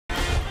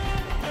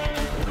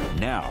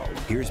Now,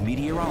 here's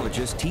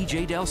meteorologist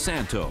TJ Del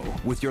Santo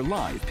with your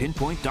live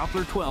Pinpoint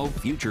Doppler 12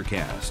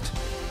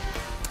 Futurecast.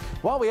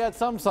 Well, we had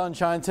some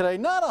sunshine today,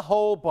 not a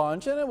whole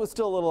bunch, and it was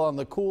still a little on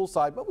the cool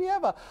side, but we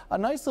have a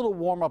nice little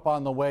warm-up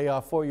on the way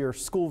for your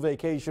school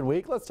vacation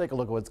week. Let's take a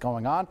look at what's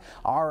going on.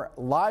 Our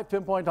live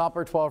Pinpoint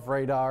Doppler 12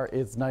 radar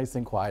is nice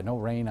and quiet. No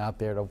rain out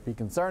there to be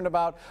concerned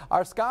about.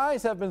 Our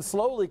skies have been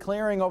slowly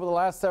clearing over the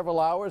last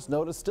several hours.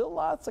 Notice still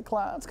lots of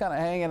clouds kind of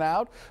hanging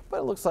out, but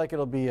it looks like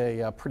it'll be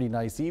a pretty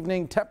nice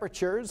evening.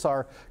 Temperatures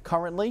are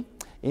currently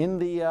in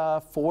the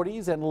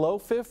 40s and low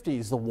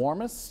 50s. The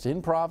warmest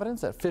in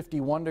Providence at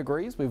 51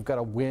 degrees. We've got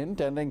a wind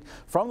ending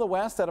from the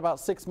west at about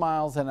 6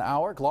 miles an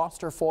hour.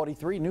 Gloucester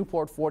 43,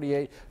 Newport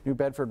 48, New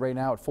Bedford right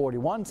now at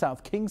 41,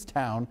 South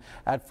Kingstown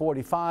at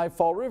 45,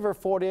 Fall River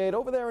 48.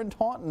 Over there in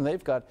Taunton,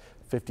 they've got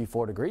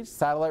 54 degrees.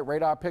 Satellite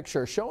radar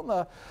picture showing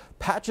the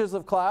patches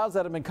of clouds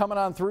that have been coming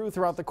on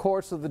throughout the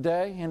course of the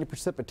day. Any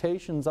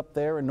precipitations up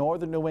there in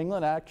northern New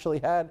England. Actually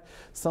had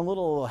some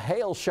little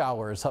hail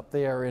showers up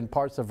there in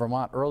parts of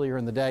Vermont earlier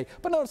in the day.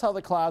 But notice how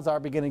the clouds are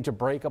beginning to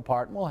break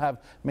apart, and we'll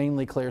have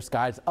mainly clear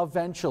skies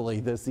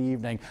eventually this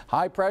evening.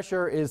 High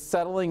pressure is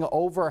settling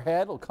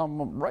overhead. It'll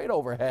come right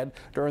overhead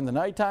during the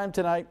nighttime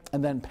tonight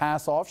and then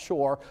pass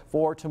offshore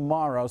for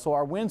tomorrow. So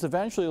our winds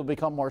eventually will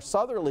become more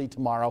southerly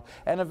tomorrow,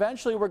 and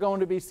eventually we're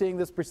going to be seeing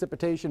this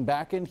precipitation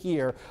back in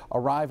here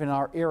arrive in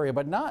our area,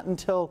 but not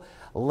until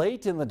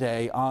late in the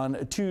day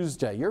on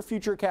Tuesday. Your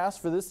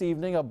Futurecast for this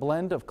evening, a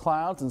blend of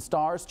clouds and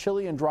stars,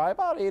 chilly and dry.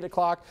 About 8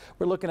 o'clock,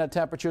 we're looking at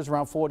temperatures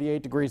around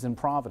 48 degrees in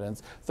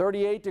Providence,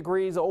 38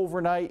 degrees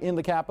overnight in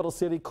the capital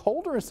city,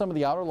 colder in some of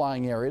the outer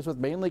lying areas with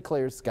mainly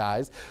clear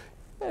skies.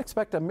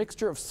 Expect a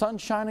mixture of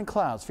sunshine and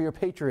clouds for your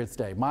Patriots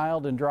Day.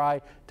 Mild and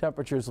dry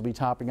temperatures will be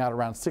topping out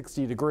around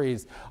 60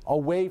 degrees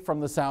away from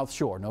the South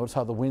Shore. Notice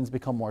how the winds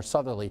become more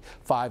southerly,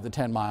 5 to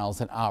 10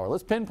 miles an hour.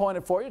 Let's pinpoint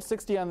it for you.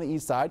 60 on the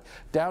east side,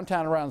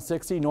 downtown around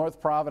 60,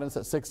 North Providence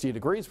at 60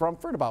 degrees,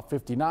 Rumford about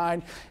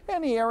 59.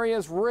 Any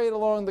areas right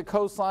along the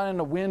coastline and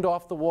the wind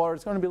off the water,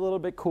 it's going to be a little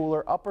bit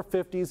cooler. Upper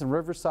 50s and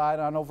Riverside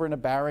on over into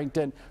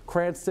Barrington,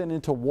 Cranston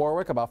into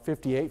Warwick about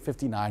 58,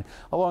 59.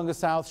 Along the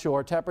South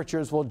Shore,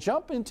 temperatures will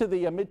jump into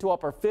the mid to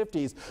upper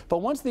 50s,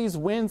 but once these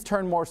winds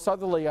turn more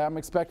southerly, I'm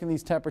expecting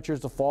these temperatures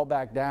to fall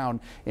back down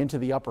into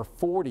the upper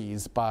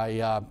 40s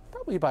by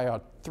probably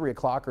by 3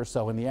 o'clock or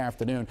so in the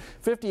afternoon.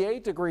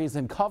 58 degrees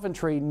in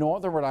Coventry.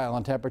 Northern Rhode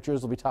Island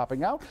temperatures will be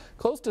topping out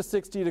close to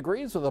 60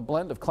 degrees with a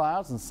blend of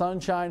clouds and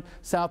sunshine.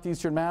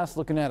 Southeastern Mass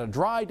looking at a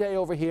dry day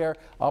over here.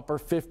 Upper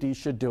 50s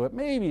should do it,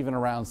 maybe even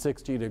around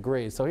 60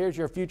 degrees. So here's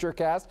your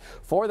Futurecast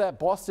for that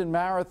Boston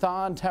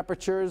Marathon.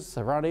 Temperatures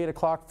around 8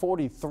 o'clock,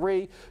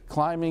 43,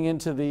 climbing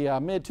into the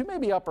mid to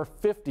maybe upper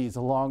 50s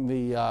along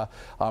the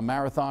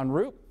marathon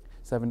route.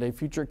 7-day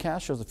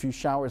Futurecast shows a few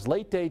showers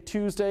late day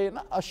Tuesday and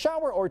a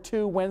shower or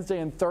two Wednesday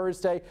and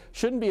Thursday.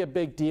 Shouldn't be a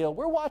big deal.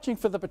 We're watching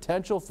for the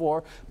potential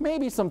for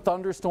maybe some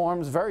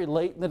thunderstorms very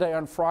late in the day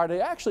on Friday.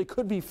 Actually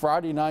could be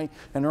Friday night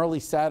and early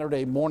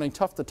Saturday morning.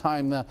 Tough to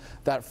time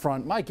that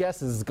front. My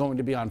guess is it's going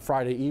to be on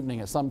Friday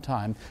evening at some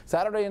time.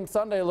 Saturday and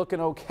Sunday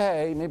looking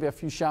okay. Maybe a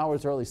few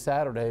showers early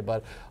Saturday,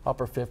 but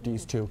upper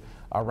 50s to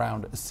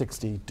around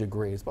 60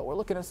 degrees. But we're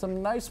looking at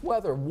some nice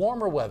weather,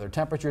 warmer weather.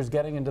 Temperatures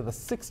getting into the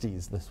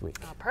 60s this week.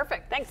 Oh,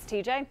 perfect. Thanks,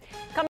 TJ.